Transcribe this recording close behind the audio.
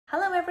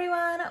Hello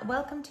everyone,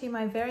 welcome to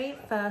my very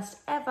first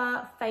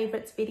ever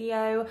favorites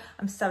video.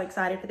 I'm so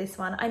excited for this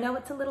one. I know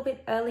it's a little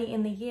bit early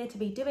in the year to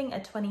be doing a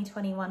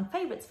 2021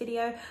 favorites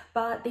video,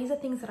 but these are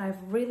things that I've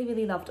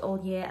really loved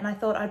all year, and I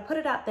thought I'd put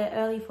it out there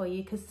early for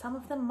you because some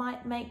of them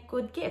might make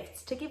good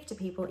gifts to give to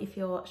people if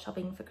you're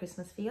shopping for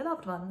Christmas for your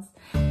loved ones.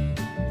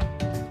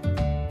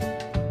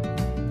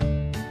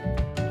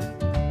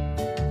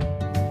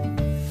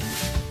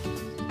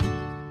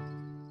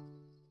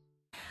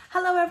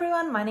 Hello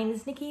everyone, my name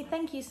is Nikki.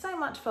 Thank you so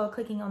much for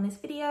clicking on this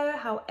video.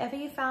 However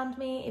you found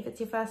me, if it's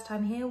your first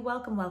time here,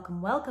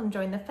 welcome,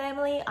 join the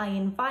family. I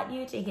invite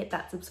you to hit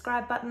that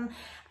subscribe button.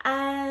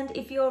 And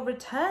if you're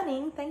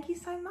returning, thank you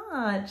so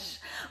much.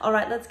 All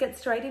right, let's get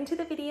straight into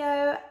the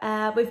video.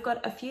 We've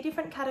got a few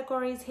different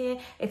categories here.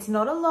 It's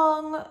not a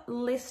long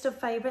list of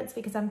favorites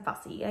because I'm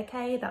fussy,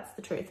 okay? That's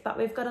the truth. But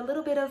we've got a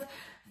little bit of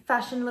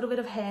fashion, a little bit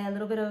of hair, a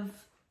little bit of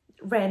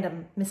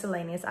random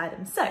miscellaneous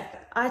items. So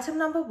item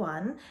number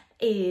one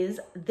is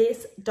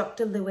this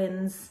Dr.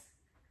 Lewin's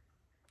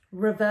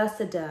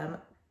Reversiderm.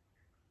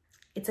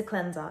 It's a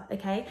cleanser,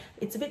 okay?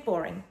 It's a bit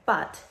boring,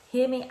 but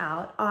hear me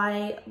out.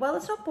 Well,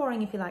 it's not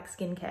boring if you like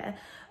skincare,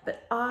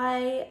 but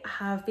I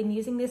have been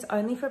using this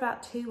only for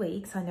about 2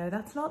 weeks. I know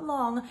that's not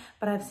long,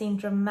 but I've seen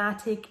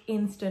dramatic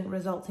instant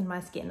results in my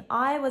skin.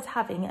 I was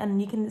having,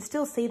 and you can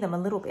still see them a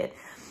little bit,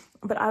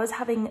 but I was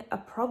having a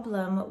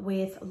problem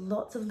with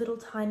lots of little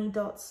tiny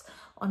dots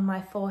on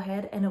my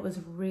forehead, and it was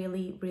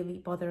really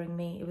bothering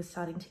me. It was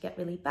starting to get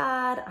really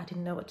bad. I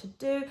didn't know what to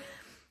do.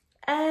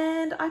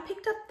 And I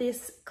picked up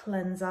this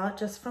cleanser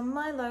just from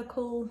my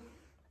local,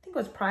 I think it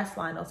was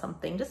Priceline or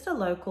something, just a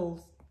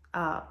local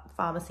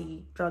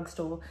pharmacy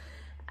drugstore.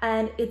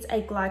 And it's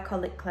a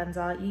glycolic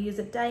cleanser. You use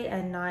it day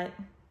and night.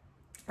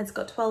 It's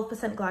got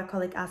 12%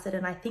 glycolic acid,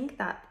 and I think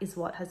that is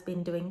what has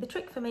been doing the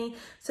trick for me.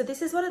 So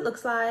this is what it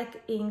looks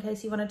like in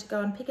case you wanted to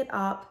go and pick it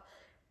up.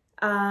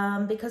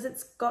 Because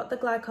it's got the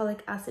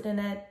glycolic acid in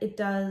it, it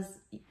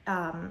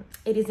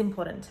is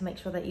important to make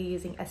sure that you're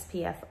using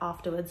SPF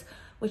afterwards,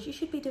 which you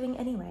should be doing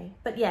anyway.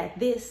 But yeah,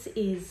 this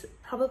is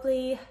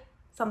probably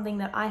something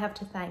that I have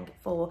to thank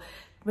for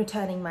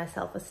returning my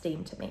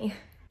self-esteem to me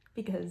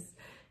because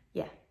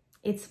yeah,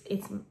 it's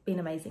been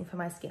amazing for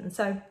my skin.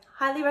 So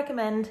highly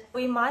recommend.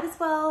 We might as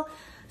well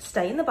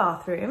stay in the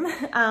bathroom.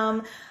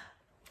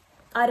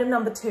 Item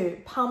number two,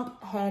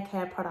 Pump hair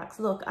care products.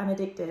 Look, I'm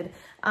addicted.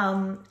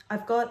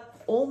 I've got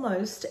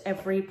almost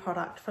every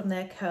product from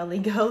their curly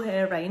girl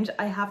hair range.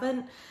 I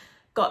haven't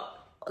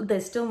got,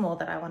 there's still more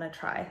that I want to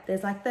try.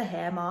 There's like the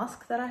hair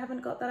mask that I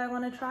haven't got that I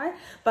want to try,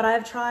 but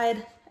I've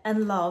tried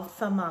and loved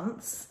for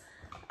months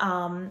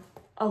a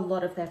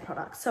lot of their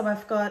products. So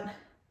I've got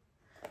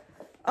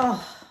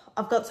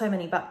so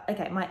many, but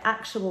okay, my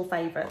actual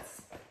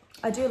favorites,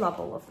 I do love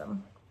all of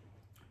them,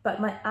 but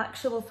my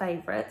actual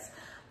favorites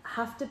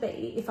have to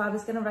be, if I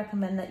was going to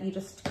recommend that you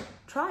just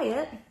try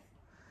it.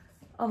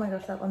 Oh my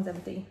gosh, that one's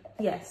empty.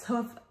 Yeah,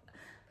 so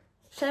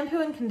shampoo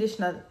and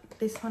conditioner.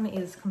 This one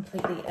is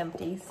completely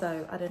empty,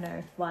 so I don't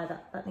know why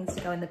that needs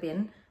to go in the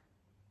bin.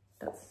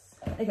 That's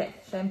okay.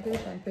 Shampoo,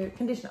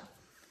 conditioner.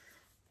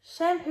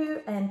 Shampoo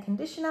and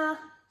conditioner.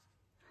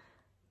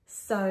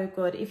 So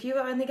good. If you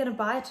were only going to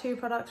buy 2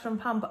 products from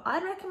Pump,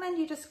 I'd recommend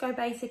you just go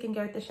basic and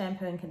go with the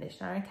shampoo and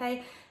conditioner,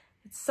 okay?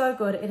 It's so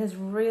good. It has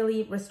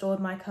really restored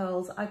my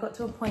curls. I got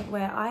to a point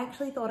where I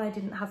actually thought I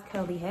didn't have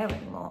curly hair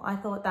anymore. I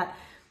thought that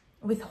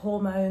with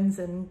hormones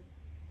and,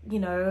 you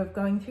know,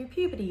 going through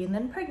puberty and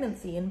then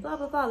pregnancy and blah,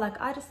 like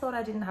I just thought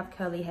I didn't have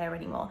curly hair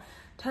anymore.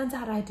 Turns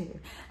out I do.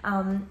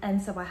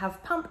 And so I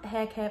have Pump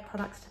hair care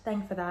products to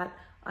thank for that.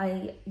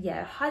 I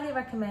highly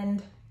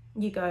recommend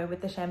you go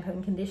with the shampoo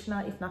and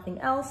conditioner if nothing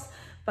else.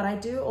 But I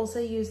do also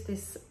use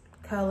this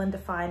Curl and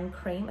Define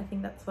cream. I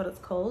think that's what it's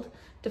called.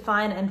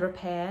 Define and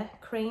Repair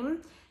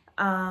cream.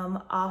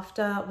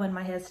 After when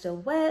my hair's still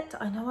wet.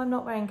 I know I'm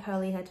not wearing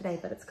curly hair today,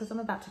 but it's because I'm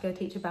about to go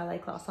teach a ballet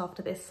class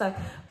after this. So,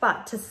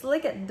 but to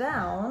slick it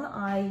down,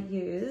 I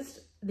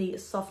used the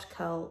Soft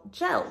Curl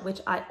Gel,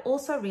 which I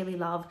also really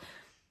love.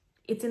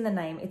 It's in the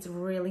name. It's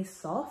really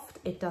soft.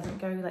 It doesn't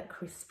go like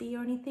crispy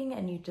or anything,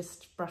 and you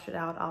just brush it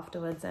out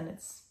afterwards, and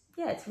it's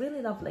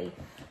really lovely.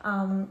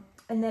 And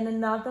then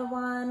another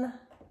one,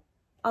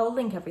 I'll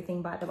link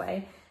everything by the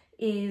way,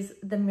 is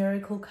the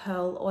Miracle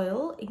Curl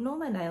Oil. Ignore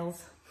my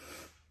nails.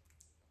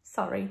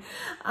 Sorry.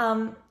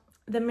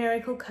 The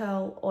Miracle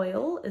Curl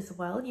Oil as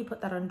well. You put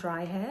that on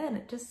dry hair and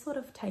it just sort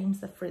of tames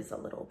the frizz a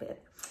little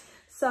bit.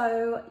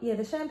 So yeah,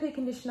 the shampoo,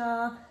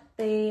 conditioner,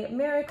 the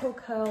Miracle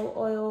Curl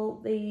Oil,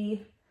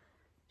 the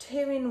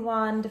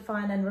 2-in-1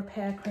 Define and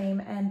Repair cream,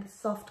 and the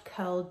Soft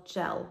Curl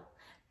Gel.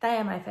 They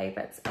are my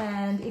favorites.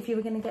 And if you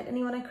were going to get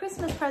anyone a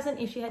Christmas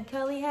present, if she had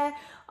curly hair,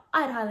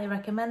 I'd highly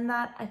recommend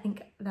that. I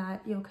think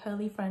that your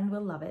curly friend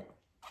will love it.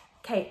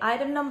 Okay,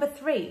 item number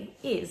 3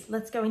 is,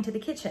 let's go into the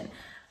kitchen.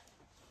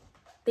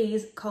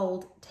 These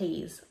cold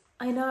teas.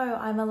 I know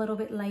I'm a little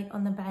bit late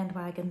on the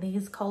bandwagon.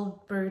 These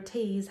cold brew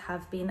teas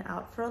have been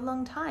out for a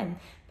long time,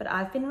 but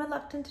I've been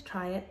reluctant to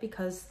try it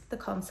because the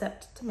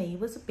concept to me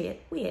was a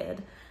bit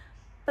weird.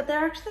 but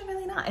they're actually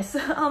really nice.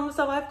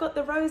 So I've got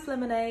the rose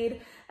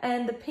lemonade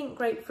and the pink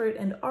grapefruit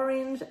and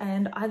orange,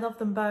 and I love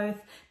them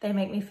both. They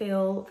make me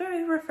feel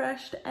very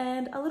refreshed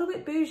and a little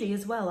bit bougie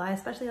as well. I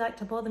especially like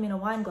to pour them in a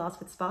wine glass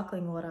with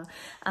sparkling water.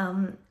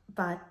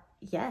 But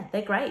yeah,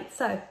 they're great.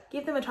 So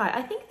give them a try.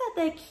 I think that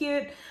they're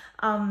cute.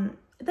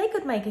 They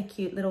could make a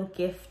cute little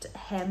gift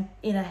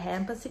in a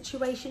hamper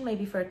situation,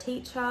 maybe for a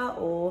teacher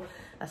or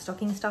a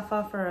stocking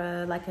stuffer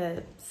for like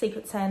a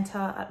Secret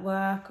Santa at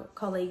work, or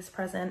colleagues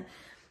present.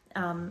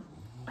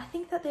 I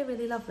think that they're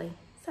really lovely.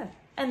 So,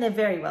 and they're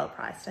very well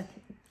priced. I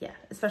think, yeah,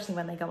 especially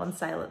when they go on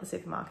sale at the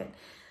supermarket.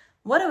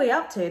 What are we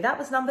up to? That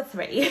was number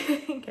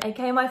 3.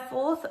 Okay, my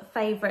 4th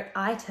favorite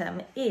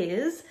item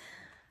is,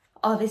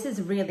 oh, this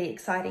is really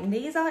exciting.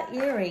 These are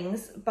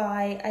earrings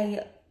by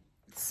a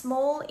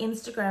small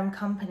Instagram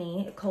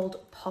company called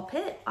Pop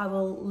It. I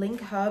will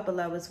link her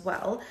below as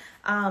well.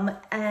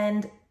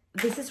 And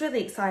this is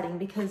really exciting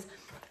because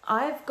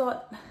I've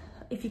got,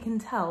 if you can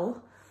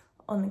tell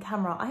on the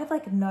camera, I have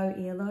like no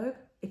earlobe.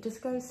 It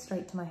just goes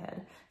straight to my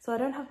head. So I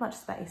don't have much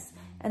space.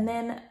 And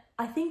then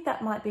I think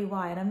that might be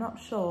why, and I'm not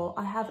sure,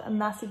 I have a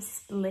massive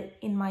split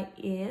in my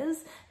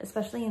ears,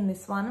 especially in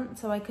this one.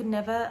 So I could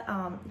never,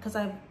 because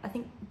I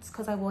think it's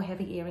because I wore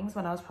heavy earrings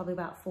when I was probably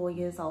about 4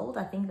 years old.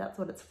 I think that's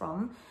what it's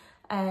from.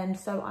 And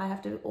so I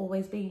have to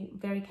always be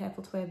very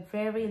careful to wear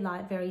very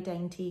light, very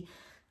dainty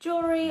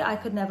jewelry. I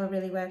could never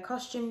really wear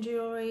costume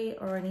jewelry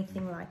or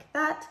anything like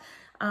that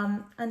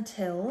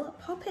until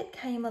Pop It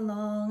came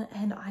along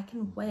and I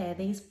can wear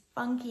these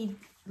funky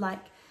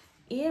like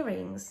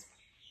earrings.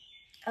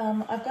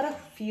 I've got a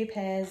few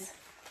pairs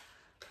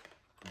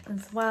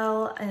as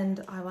well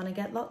and I want to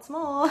get lots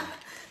more.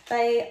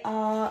 They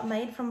are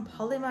made from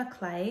polymer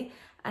clay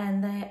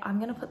and I'm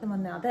going to put them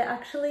on now. They're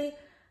actually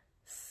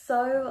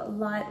so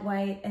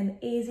lightweight and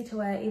easy to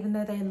wear, even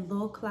though they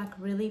look like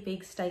really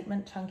big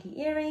statement chunky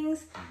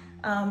earrings.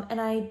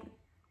 And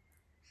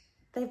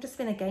they've just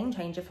been a game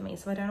changer for me,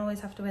 so I don't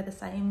always have to wear the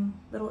same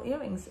little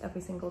earrings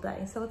every single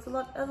day. So it's a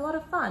lot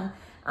of fun.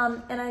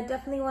 And I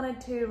definitely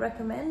wanted to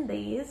recommend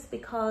these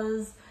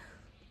because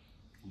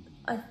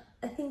I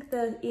think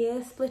the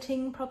ear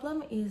splitting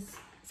problem is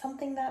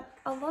something that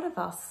a lot of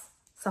us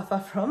suffer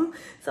from.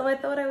 So I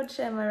thought I would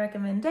share my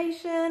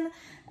recommendation.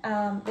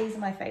 These are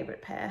my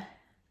favorite pair.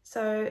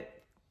 So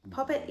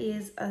Pop It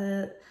is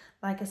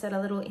like I said, a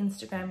little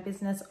Instagram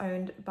business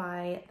owned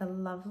by the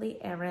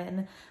lovely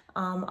Erin.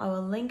 I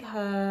will link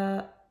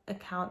her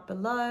account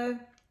below.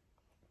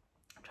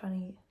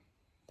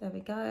 There we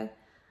go.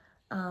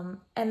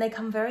 And they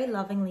come very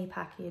lovingly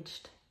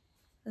packaged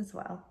as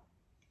well.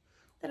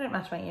 They don't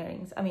match my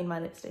earrings, I mean my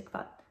lipstick,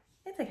 but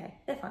it's okay,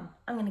 they're fun.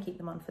 I'm gonna keep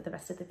them on for the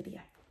rest of the video.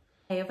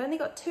 Okay, I've only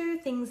got 2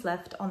 things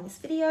left on this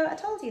video. I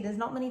told you there's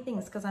not many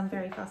things because I'm a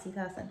very fussy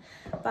person.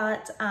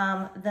 But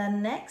the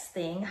next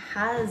thing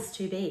has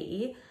to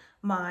be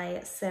my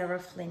Sarah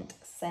Flint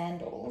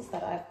sandals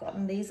that I've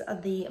gotten. These are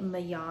the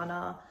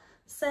Mayana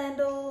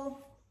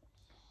sandal.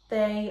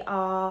 They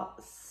are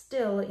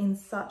still in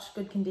such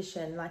good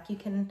condition. Like you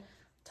can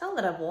tell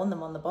that I've worn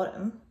them on the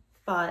bottom,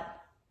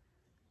 but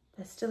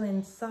they're still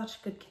in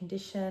such good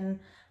condition.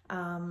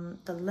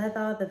 The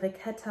leather, the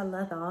Vachetta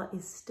leather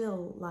is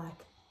still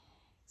like,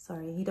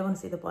 sorry, you don't want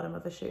to see the bottom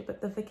of a shoe,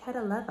 but the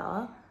Vachetta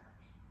leather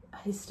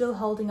is still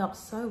holding up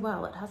so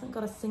well. It hasn't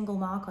got a single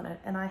mark on it.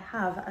 And I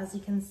have, as you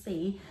can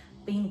see,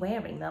 been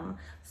wearing them.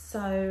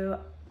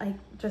 So I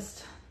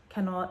just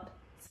cannot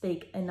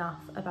speak enough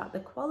about the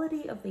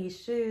quality of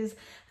these shoes,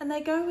 and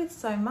they go with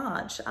so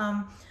much.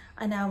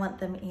 I now want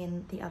them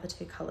in the other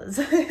 2 colors.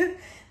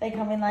 They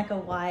come in like a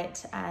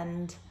white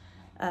and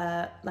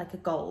like a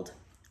gold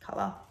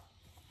color.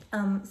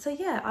 So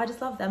yeah, I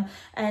just love them.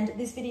 And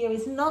this video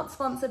is not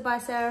sponsored by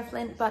Sarah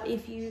Flint, but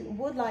if you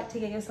would like to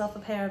get yourself a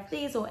pair of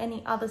these or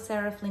any other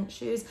Sarah Flint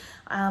shoes,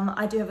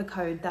 I do have a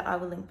code that I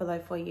will link below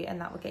for you, and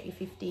that will get you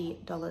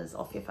 $50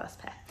 off your first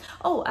pair.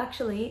 Oh,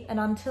 actually, and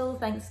until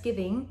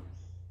Thanksgiving,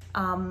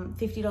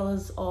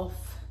 $50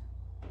 off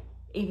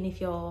even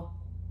if you're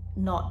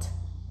not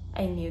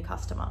a new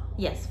customer.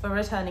 Yes, for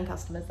returning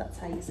customers, that's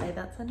how you say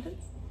that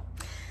sentence.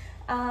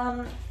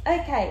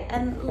 Okay,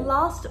 and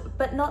last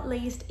but not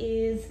least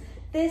is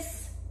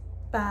this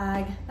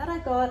bag that I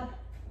got.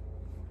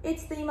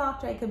 It's the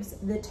Marc Jacobs,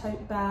 the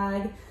tote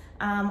bag.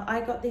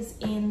 I got this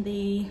in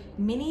the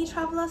mini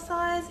traveler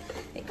size.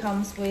 It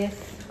comes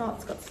with, oh,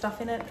 it's got stuff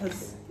in it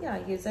because, yeah,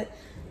 I use it.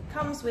 It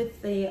comes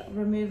with the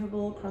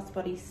removable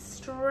crossbody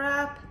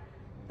strap.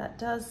 That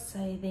does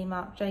say the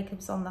Marc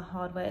Jacobs on the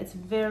hardware. It's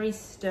very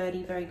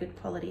sturdy, very good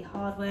quality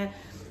hardware,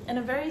 and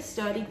a very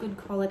sturdy, good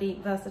quality,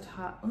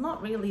 versatile, well, not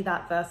really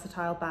that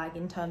versatile bag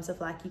in terms of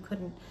like you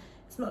couldn't,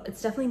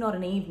 it's definitely not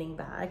an evening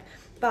bag,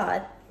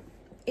 but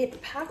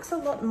it packs a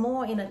lot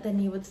more in it than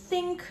you would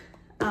think.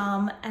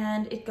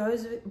 And it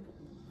goes with,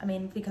 I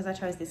mean, because I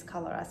chose this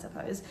color, I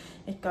suppose,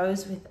 it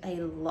goes with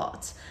a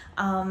lot.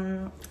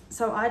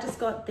 So I just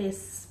got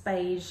this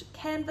beige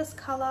canvas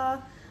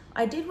color.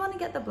 I did want to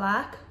get the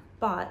black,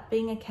 but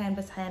being a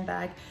canvas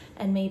handbag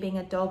and me being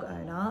a dog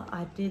owner,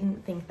 I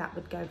didn't think that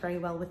would go very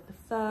well with the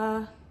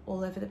fur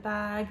all over the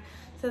bag.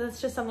 So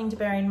that's just something to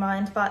bear in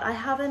mind, but I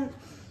haven't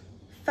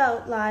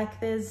felt like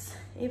there's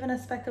even a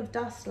speck of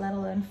dust, let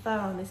alone fur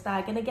on this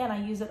bag. And again,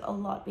 I use it a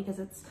lot because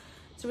it's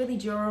a really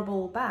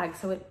durable bag,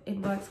 so it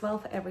works well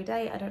for every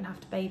day. I don't have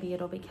to baby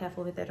it or be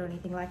careful with it or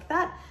anything like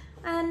that.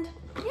 And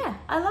yeah,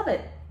 I love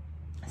it.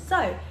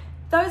 So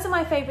those are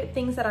my favorite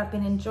things that I've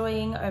been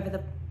enjoying over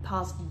the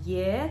past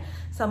year.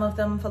 Some of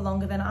them for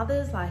longer than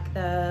others, like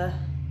the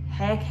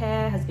hair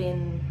care has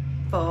been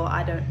for,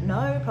 I don't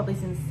know, probably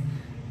since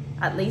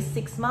at least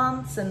 6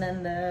 months, and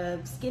then the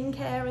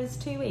skincare is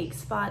 2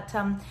 weeks, but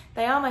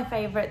they are my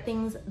favorite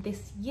things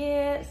this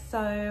year,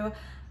 so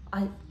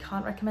I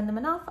can't recommend them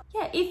enough.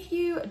 Yeah, if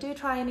you do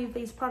try any of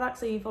these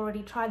products or you've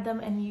already tried them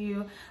and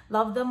you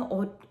love them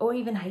or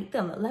even hate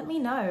them, let me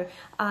know.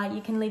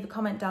 You can leave a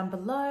comment down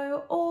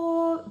below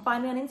or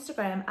find me on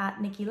Instagram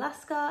at Nikki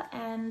Lasker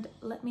and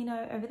let me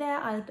know over there.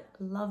 I'd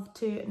love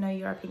to know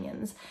your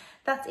opinions.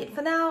 That's it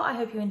for now. I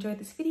hope you enjoyed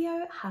this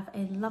video. Have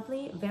a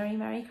lovely, very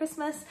Merry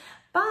Christmas.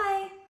 Bye.